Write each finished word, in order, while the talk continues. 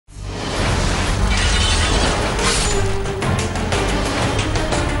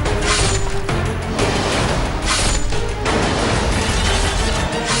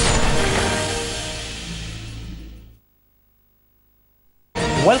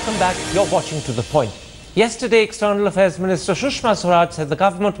Welcome back. You're watching To The Point. Yesterday, External Affairs Minister Sushma Swaraj said the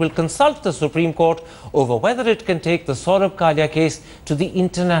government will consult the Supreme Court over whether it can take the Saurabh Kalia case to the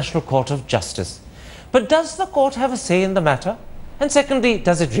International Court of Justice. But does the court have a say in the matter? And secondly,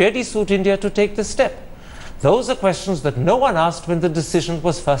 does it really suit India to take this step? Those are questions that no one asked when the decision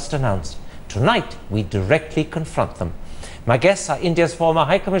was first announced. Tonight, we directly confront them. My guests are India's former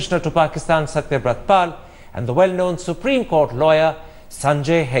High Commissioner to Pakistan, Saurabh Kalia, and the well-known Supreme Court lawyer,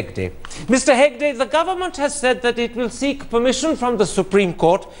 Sanjay Hegde. Mr. Hegde, the government has said that it will seek permission from the Supreme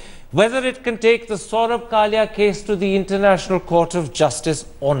Court whether it can take the Saurabh Kalia case to the International Court of Justice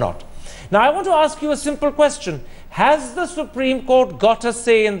or not. Now, I want to ask you a simple question. Has the Supreme Court got a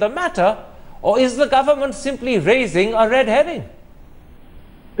say in the matter, or is the government simply raising a red herring?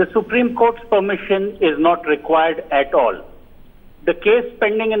 The Supreme Court's permission is not required at all. The case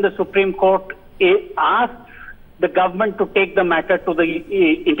pending in the Supreme Court asks the government to take the matter to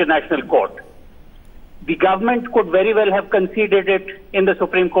the International Court. The government could very well have conceded it in the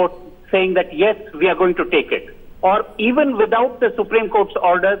Supreme Court, saying that yes, we are going to take it. Or even without the Supreme Court's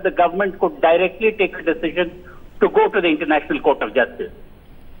order, the government could directly take a decision to go to the International Court of Justice.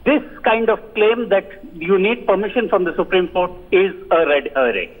 This kind of claim that you need permission from the Supreme Court is a red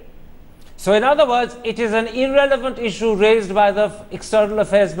herring. So in other words, it is an irrelevant issue raised by the External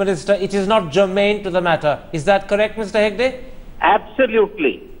Affairs Minister. It is not germane to the matter. Is that correct, Mr. Hegde?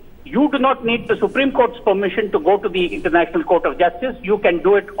 Absolutely. You do not need the Supreme Court's permission to go to the International Court of Justice. You can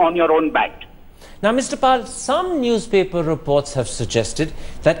do it on your own bat. Now, Mr. Pal, some newspaper reports have suggested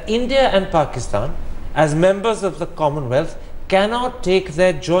that India and Pakistan, as members of the Commonwealth, cannot take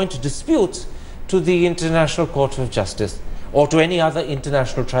their joint disputes to the International Court of Justice or to any other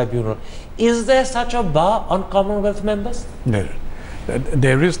international tribunal. Is there such a bar on Commonwealth members? No,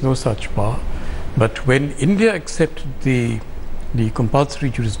 there is no such bar. But when India accepted the compulsory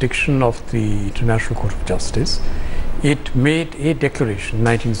jurisdiction of the International Court of Justice, it made a declaration in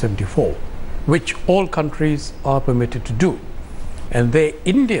 1974, which all countries are permitted to do. And there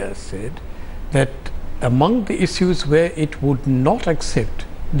India said that among the issues where it would not accept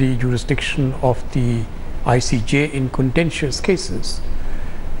the jurisdiction of the ICJ in contentious cases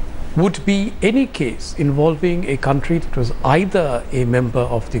would be any case involving a country that was either a member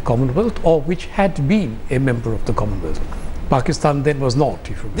of the Commonwealth or which had been a member of the Commonwealth. Pakistan then was not.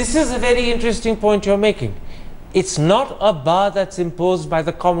 This is a very interesting point you're making. It's not a bar that's imposed by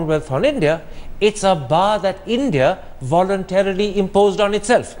the Commonwealth on India. It's a bar that India voluntarily imposed on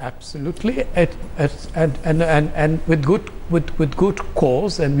itself. Absolutely, and with good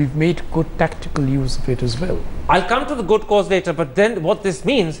cause, and we've made good tactical use of it as well. I'll come to the good cause later, but then what this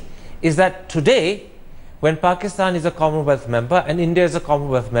means is that today, when Pakistan is a Commonwealth member and India is a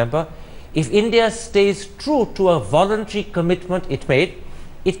Commonwealth member, if India stays true to a voluntary commitment it made,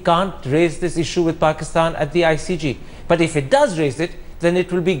 it can't raise this issue with Pakistan at the ICJ. But if it does raise it, then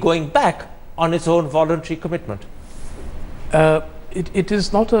it will be going back on its own voluntary commitment. It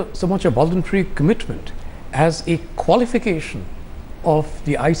is not so much a voluntary commitment as a qualification of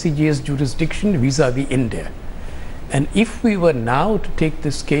the ICJ's jurisdiction vis-a-vis India. And if we were now to take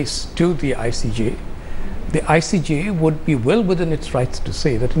this case to the ICJ would be well within its rights to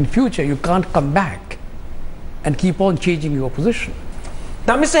say that in future you can't come back and keep on changing your position.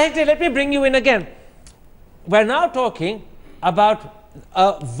 Now, Mr. Hegde, let me bring you in again. We're now talking about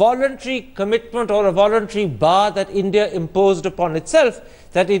a voluntary commitment or a voluntary bar that India imposed upon itself,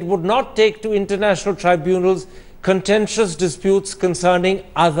 that it would not take to international tribunals contentious disputes concerning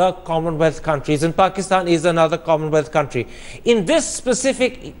other Commonwealth countries, and Pakistan is another Commonwealth country. In this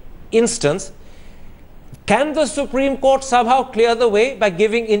specific instance, can the Supreme Court somehow clear the way by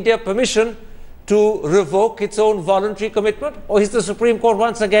giving India permission to revoke its own voluntary commitment, or is the Supreme Court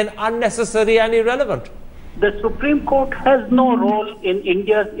once again unnecessary and irrelevant? The Supreme Court has no role in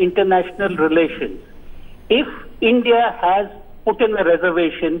India's international relations. If India has put in a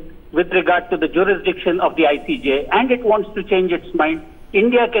reservation with regard to the jurisdiction of the ICJ and it wants to change its mind,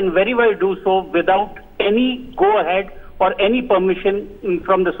 India can very well do so without any go-ahead or any permission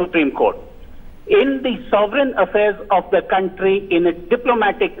from the Supreme Court. In the sovereign affairs of the country, in its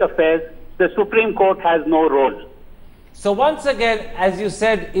diplomatic affairs, the Supreme Court has no role. So once again, as you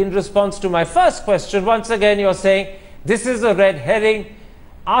said in response to my first question, once again you're saying this is a red herring.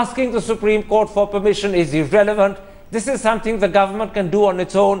 Asking the Supreme Court for permission is irrelevant. This is something the government can do on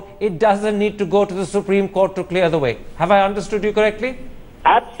its own. It doesn't need to go to the Supreme Court to clear the way. Have I understood you correctly?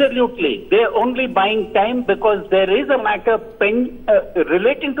 Absolutely. They're only buying time because there is a matter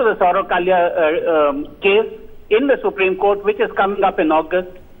relating to the Saurabh Kalia case in the Supreme Court, which is coming up in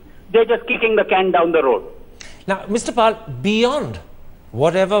August. They're just kicking the can down the road. Now, Mr. Pal, beyond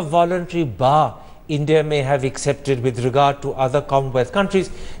whatever voluntary bar India may have accepted with regard to other Commonwealth countries,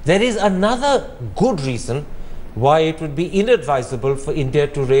 there is another good reason why it would be inadvisable for India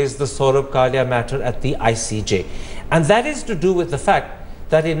to raise the Saurabh Kalia matter at the ICJ. And that is to do with the fact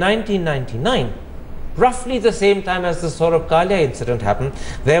that in 1999, roughly the same time as the Saurabh Kalia incident happened,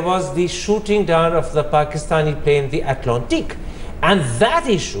 there was the shooting down of the Pakistani plane, the Atlantique. And that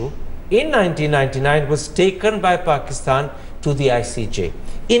issue in 1999 was taken by Pakistan to the ICJ.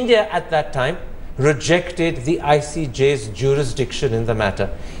 India at that time rejected the ICJ's jurisdiction in the matter.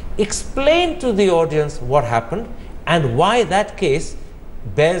 Explain to the audience what happened and why that case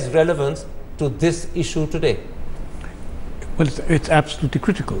bears relevance to this issue today. Well, it's absolutely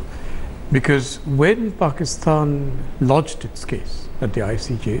critical, because when Pakistan lodged its case at the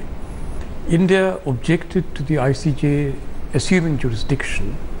ICJ, India objected to the ICJ assuming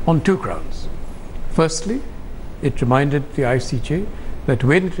jurisdiction on two grounds. Firstly, it reminded the ICJ that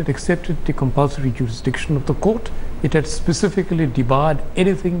when it had accepted the compulsory jurisdiction of the court, it had specifically debarred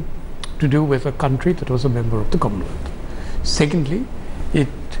anything to do with a country that was a member of the Commonwealth. Secondly, it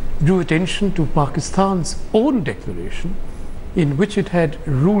drew attention to Pakistan's own declaration in which it had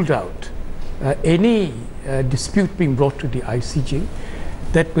ruled out any dispute being brought to the ICJ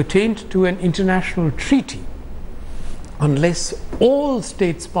that pertained to an international treaty unless all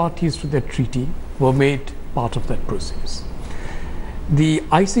states parties to that treaty were made part of that process. The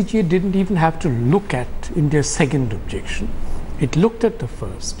ICJ didn't even have to look at India's second objection. It looked at the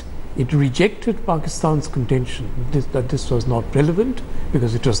first. It rejected Pakistan's contention that this was not relevant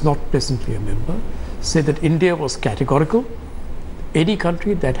because it was not presently a member, said that India was categorical, any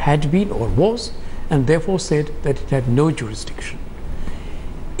country that had been or was, and therefore said that it had no jurisdiction.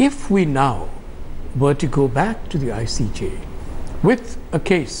 If we now were to go back to the ICJ with a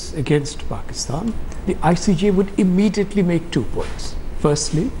case against Pakistan, the ICJ would immediately make 2 points.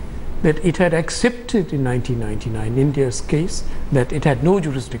 Firstly, that it had accepted in 1999 India's case that it had no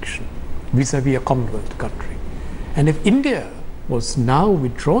jurisdiction vis-a-vis a Commonwealth country. And if India was now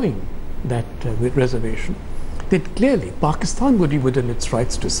withdrawing that reservation, then clearly Pakistan would be within its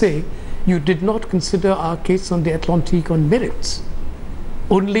rights to say, you did not consider our case on the Atlantique on merits,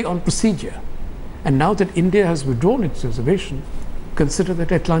 only on procedure. And now that India has withdrawn its reservation, consider that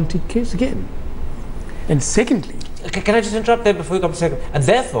Atlantique case again. And secondly, can I just interrupt there before you come to second? And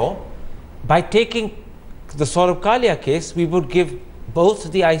therefore, by taking the Saurabh Kalia case, we would give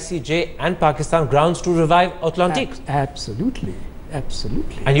both the ICJ and Pakistan grounds to revive Atlantique. Absolutely,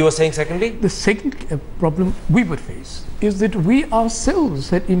 absolutely. And you were saying secondly? The second problem we would face is that we ourselves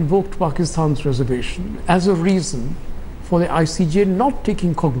had invoked Pakistan's reservation as a reason for the ICJ not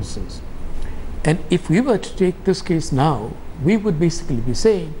taking cognizance. And if we were to take this case now, we would basically be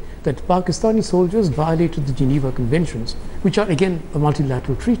saying that Pakistani soldiers violated the Geneva Conventions, which are again a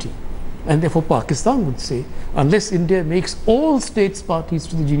multilateral treaty. And therefore Pakistan would say, unless India makes all states parties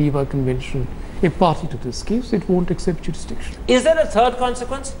to the Geneva Convention a party to this case, it won't accept jurisdiction. Is there a third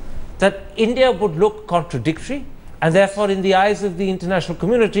consequence? That India would look contradictory, and therefore in the eyes of the international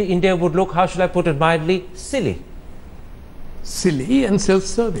community, India would look, how should I put it mildly, silly. Silly and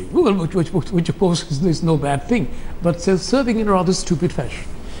self-serving, well, which of course is no bad thing, but self-serving in a rather stupid fashion.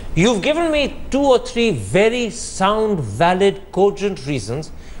 You've given me 2 or 3 very sound, valid, cogent reasons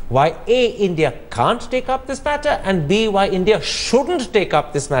why A, India can't take up this matter, and B, why India shouldn't take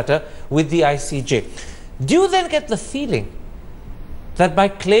up this matter with the ICJ. Do you then get the feeling that by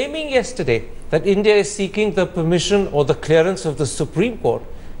claiming yesterday that India is seeking the permission or the clearance of the Supreme Court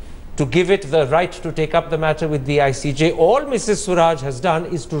to give it the right to take up the matter with the ICJ, all Mrs. Swaraj has done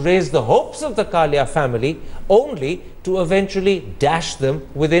is to raise the hopes of the Kalia family only to eventually dash them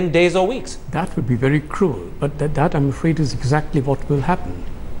within days or weeks? That would be very cruel, but that I'm afraid is exactly what will happen.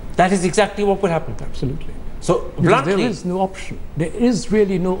 That is exactly what will happen. Absolutely. So bluntly, there is no option. There is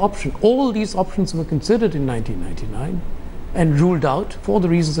really no option. All these options were considered in 1999 and ruled out for the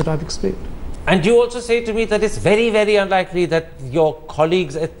reasons that I've explained. And you also say to me that it's very, very unlikely that your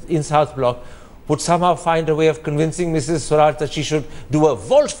colleagues in South Block would somehow find a way of convincing Mrs. Swaraj that she should do a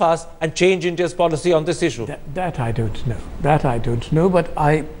volte-face and change India's policy on this issue. That I don't know. That I don't know, but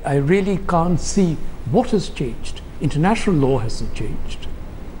I really can't see what has changed. International law hasn't changed.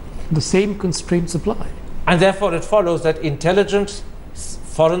 The same constraints apply. And therefore it follows that intelligent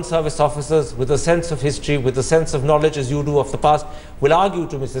foreign service officers with a sense of history, with a sense of knowledge as you do of the past, will argue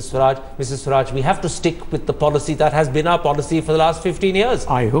to Mrs. Swaraj, we have to stick with the policy that has been our policy for the last 15 years.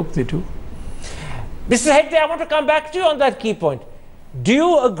 I hope they do. Mr. Hegde, I want to come back to you on that key point. Do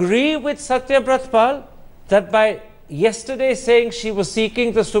you agree with Satyabrat Pal that by yesterday saying she was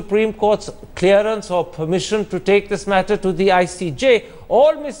seeking the Supreme Court's clearance or permission to take this matter to the ICJ.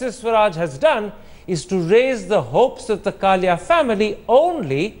 All Mrs. Swaraj has done is to raise the hopes of the Kalia family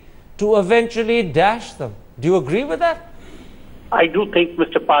only to eventually dash them. Do you agree with that? I do think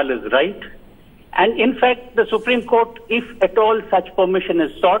Mr. Pal is right. And in fact, the Supreme Court, if at all such permission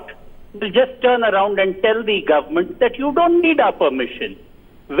is sought, will just turn around and tell the government that you don't need our permission.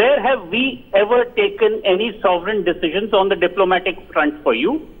 Where have we ever taken any sovereign decisions on the diplomatic front for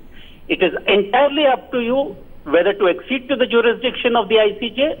you? It is entirely up to you whether to accede to the jurisdiction of the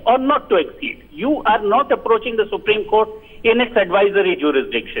ICJ or not to accede. You are not approaching the Supreme Court in its advisory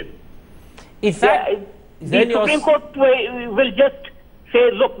jurisdiction. In fact, the Supreme Court will just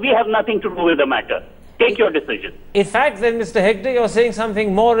say, look, we have nothing to do with the matter. Take your decision. In fact, then, Mr. Hegde, you're saying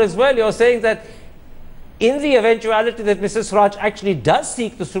something more as well. You're saying that in the eventuality that Mrs. Swaraj actually does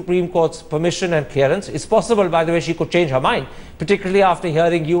seek the Supreme Court's permission and clearance, it's possible, by the way, she could change her mind, particularly after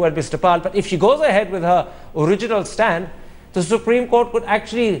hearing you and Mr. Pal. But if she goes ahead with her original stand, the Supreme Court could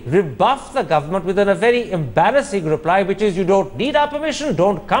actually rebuff the government with a very embarrassing reply, which is, you don't need our permission,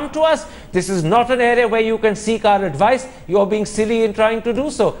 don't come to us. This is not an area where you can seek our advice. You're being silly in trying to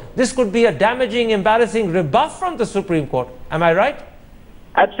do so. This could be a damaging, embarrassing rebuff from the Supreme Court. Am I right?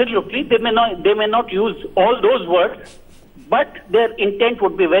 Absolutely. They may not use all those words, but their intent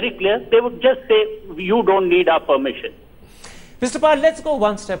would be very clear. They would just say, you don't need our permission. Mr. Pal, let's go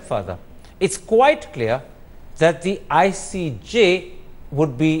one step further. It's quite clear that the ICJ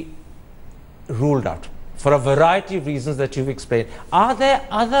would be ruled out for a variety of reasons that you've explained. Are there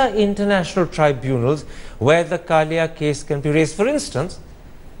other international tribunals where the Kalia case can be raised? For instance,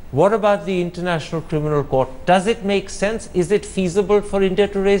 what about the International Criminal Court? Does it make sense? Is it feasible for India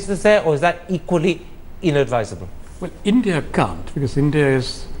to raise this there, or is that equally inadvisable? Well, India can't, because India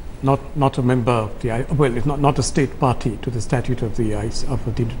is not a member of the, well, it's not a state party to the statute of the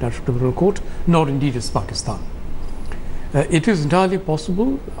International Criminal Court, nor indeed is Pakistan. It is entirely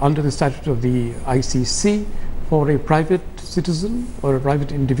possible under the statute of the ICC for a private citizen or a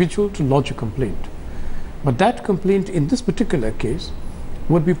private individual to lodge a complaint. But that complaint in this particular case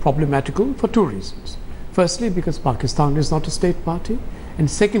would be problematical for two reasons. Firstly, because Pakistan is not a state party, and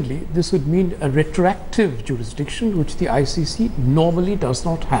secondly, this would mean a retroactive jurisdiction which the ICC normally does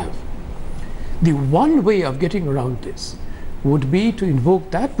not have. The one way of getting around this would be to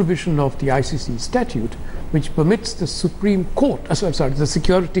invoke that provision of the ICC statute which permits the Supreme Court, the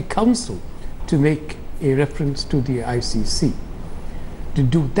Security Council, to make a reference to the ICC. To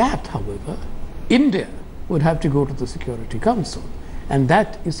do that, however, India would have to go to the Security Council, and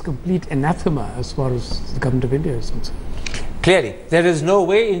that is complete anathema as far as the government of India is concerned. Clearly, there is no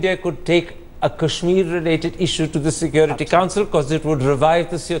way India could take a Kashmir-related issue to the Security Council, because it would revive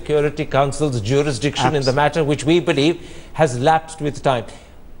the Security Council's jurisdiction in the matter, which we believe has lapsed with time.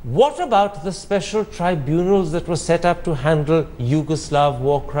 What about the special tribunals that were set up to handle Yugoslav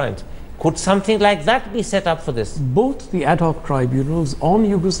war crimes? Could something like that be set up for this? Both the ad hoc tribunals on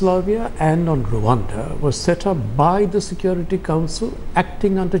Yugoslavia and on Rwanda were set up by the Security Council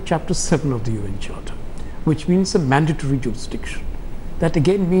acting under Chapter 7 of the UN Charter, which means a mandatory jurisdiction. That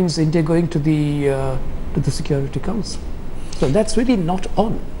again means India going to the Security Council. So that's really not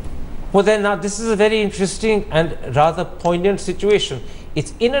on. Well then, now this is a very interesting and rather poignant situation.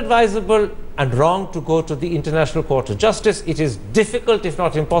 It's inadvisable and wrong to go to the International Court of Justice. It is difficult, if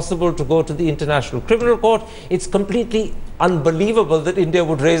not impossible, to go to the International Criminal Court. It's completely unbelievable that India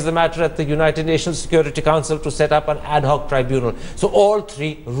would raise the matter at the United Nations Security Council to set up an ad hoc tribunal. So all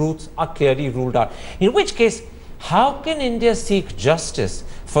three routes are clearly ruled out. In which case, how can India seek justice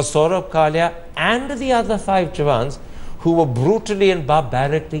for Saurabh Kalia and the other 5 Jawans who were brutally and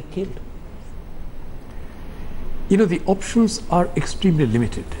barbarically killed? You know, the options are extremely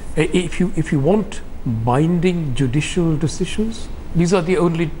limited. If you want binding judicial decisions, these are the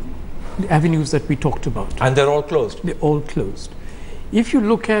only avenues that we talked about. And they're all closed? They're all closed. If you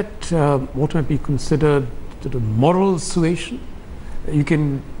look at what might be considered sort of moral suasion, you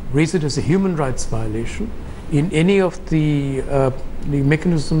can raise it as a human rights violation in any of the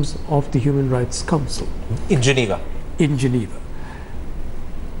mechanisms of the Human Rights Council. In Geneva? In Geneva.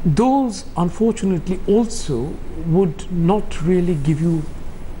 Those, unfortunately, also would not really give you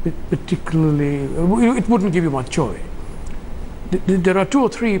particularly, it wouldn't give you much joy. There are 2 or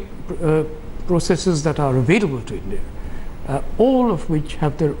 3 processes that are available to India, all of which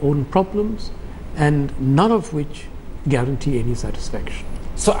have their own problems and none of which guarantee any satisfaction.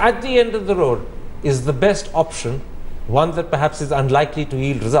 So at the end of the road, is the best option, one that perhaps is unlikely to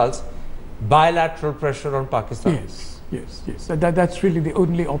yield results, bilateral pressure on Pakistan? Yes. That's really the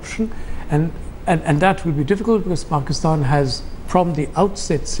only option, and And that will be difficult because Pakistan has from the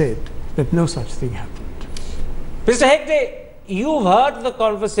outset said that no such thing happened. Mr. Hegde, you've heard the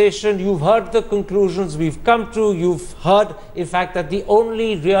conversation, you've heard the conclusions we've come to, you've heard, in fact, that the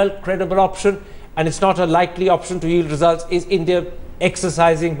only real credible option, and it's not a likely option to yield results, is India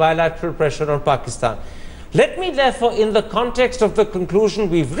exercising bilateral pressure on Pakistan. Let me therefore, in the context of the conclusion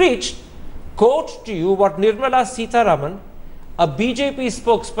we've reached, quote to you what Nirmala Sitharaman, a BJP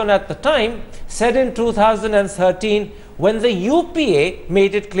spokesman at the time, said in 2013 when the UPA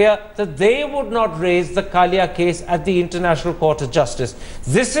made it clear that they would not raise the Kalia case at the International Court of Justice.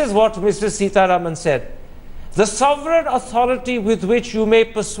 This is what Mr. Sitharaman said. The sovereign authority with which you may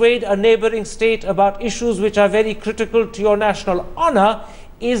persuade a neighboring state about issues which are very critical to your national honor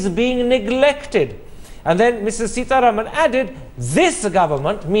is being neglected. And then Mr. Sitharaman added, this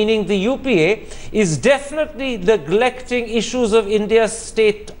government, meaning the UPA, is definitely neglecting issues of India's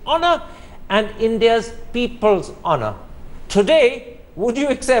state honor and India's people's honor. Today, would you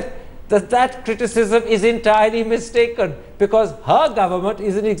accept that that criticism is entirely mistaken? Because her government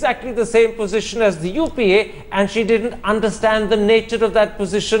is in exactly the same position as the UPA, and she didn't understand the nature of that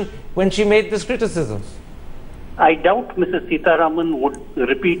position when she made this criticism. I doubt Mrs. Sitharaman would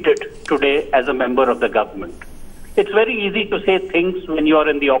repeat it today as a member of the government. It's very easy to say things when you are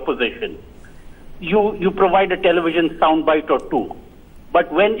in the opposition. You provide a television soundbite or two.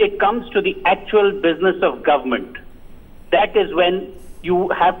 But when it comes to the actual business of government, that is when you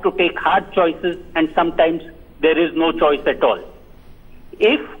have to take hard choices, and sometimes there is no choice at all.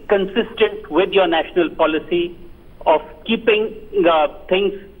 If consistent with your national policy of keeping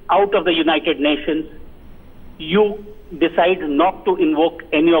things out of the United Nations, you decide not to invoke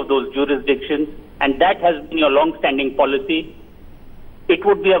any of those jurisdictions, and that has been your long-standing policy, it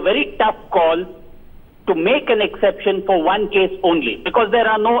would be a very tough call to make an exception for one case only, because there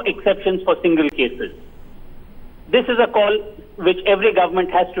are no exceptions for single cases. This is a call which every government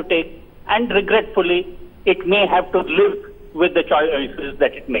has to take, and regretfully, it may have to live with the choices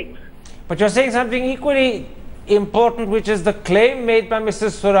that it makes. But you're saying something equally important, which is the claim made by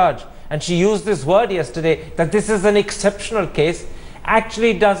Mrs. Swaraj, and she used this word yesterday, that this is an exceptional case,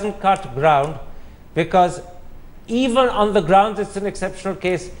 actually doesn't cut ground, because even on the grounds it's an exceptional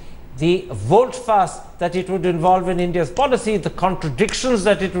case, the volte-face that it would involve in India's policy, the contradictions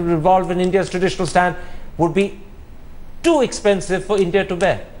that it would involve in India's traditional stand, would be too expensive for India to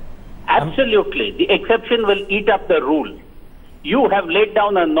bear. Absolutely. The exception will eat up the rule. You have laid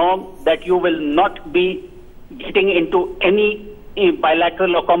down a norm that you will not be getting into any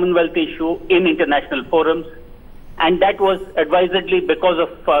bilateral or Commonwealth issue in international forums, and that was advisedly because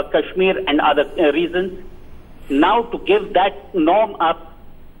of Kashmir and other reasons. Now to give that norm up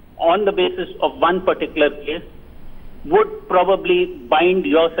on the basis of one particular case would probably bind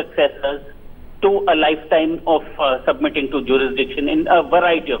your successors to a lifetime of submitting to jurisdiction in a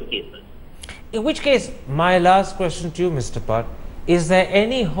variety of cases. In which case, my last question to you, Mr. Pat, is there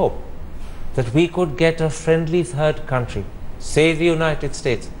any hope that we could get a friendly third country, say the United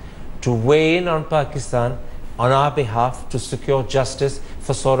States, to weigh in on Pakistan on our behalf to secure justice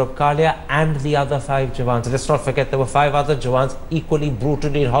for Saurabh Kalia and the other 5 Jawans? Let's not forget there were 5 other Jawans equally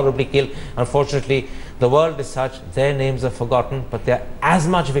brutally and horribly killed. Unfortunately, the world is such, their names are forgotten, but they're as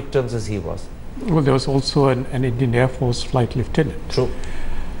much victims as he was. Well, there was also an Indian Air Force flight lieutenant. True.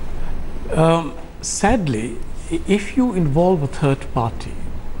 Sadly, if you involve a third party,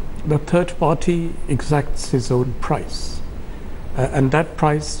 the third party exacts his own price. And that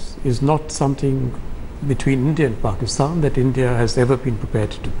price is not something between India and Pakistan that India has ever been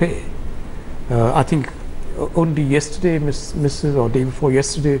prepared to pay. I think only yesterday, or day before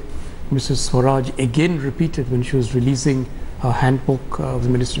yesterday, Mrs. Swaraj again repeated when she was releasing her handbook of the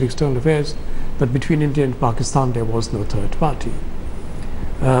Ministry of External Affairs that between India and Pakistan there was no third party.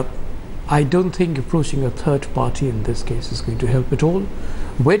 I don't think approaching a third party in this case is going to help at all.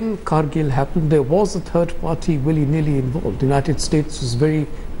 When Kargil happened, there was a third party willy-nilly involved. The United States was very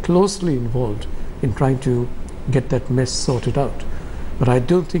closely involved in trying to get that mess sorted out. But I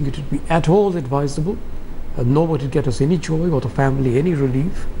don't think it would be at all advisable, nor would it get us any joy or the family any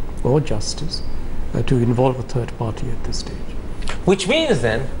relief or justice to involve a third party at this stage. Which means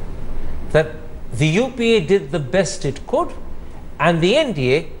then that the UPA did the best it could, and the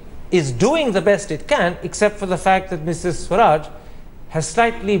NDA is doing the best it can, except for the fact that Mrs. Swaraj has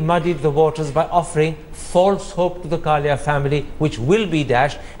slightly muddied the waters by offering false hope to the Kalia family, which will be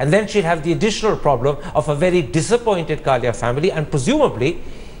dashed, and then she'll have the additional problem of a very disappointed Kalia family, and presumably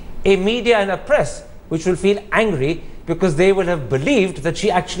a media and a press which will feel angry because they will have believed that she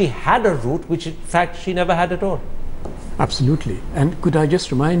actually had a route, which in fact she never had at all. Absolutely. And could I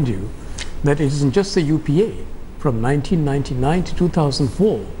just remind you that it isn't just the UPA. From 1999 to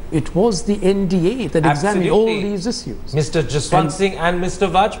 2004, it was the NDA that examined all these issues. Mr. Jaswant Singh and Mr.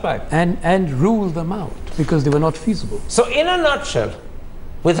 Vajpayee. And ruled them out because they were not feasible. So in a nutshell,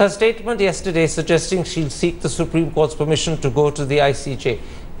 with her statement yesterday suggesting she'll seek the Supreme Court's permission to go to the ICJ,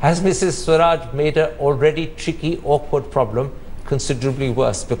 has Mrs. Swaraj made an already tricky, awkward problem considerably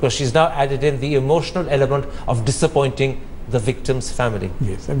worse, because she's now added in the emotional element of disappointing the victim's family?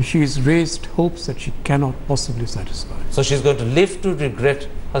 Yes, I mean, she's raised hopes that she cannot possibly satisfy. So she's going to live to regret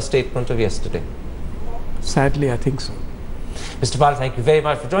her statement of yesterday. Sadly, I think so. Mr. Pal, thank you very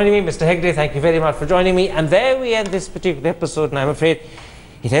much for joining me. Mr. Hegde, thank you very much for joining me. And there we end this particular episode, and I'm afraid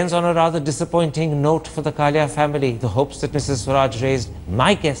it ends on a rather disappointing note for the Kalia family. The hopes that Mrs. Swaraj raised,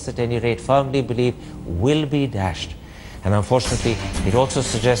 my guests at any rate firmly believe, will be dashed. And unfortunately, it also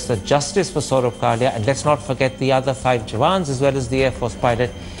suggests that justice for Saurabh Kalia, and let's not forget the other 5 Jawans as well as the Air Force pilot,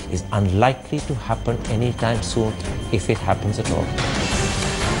 is unlikely to happen anytime soon, if it happens at all.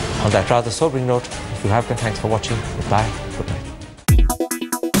 On that rather sobering note, if you have been, thanks for watching. Goodbye. Good night.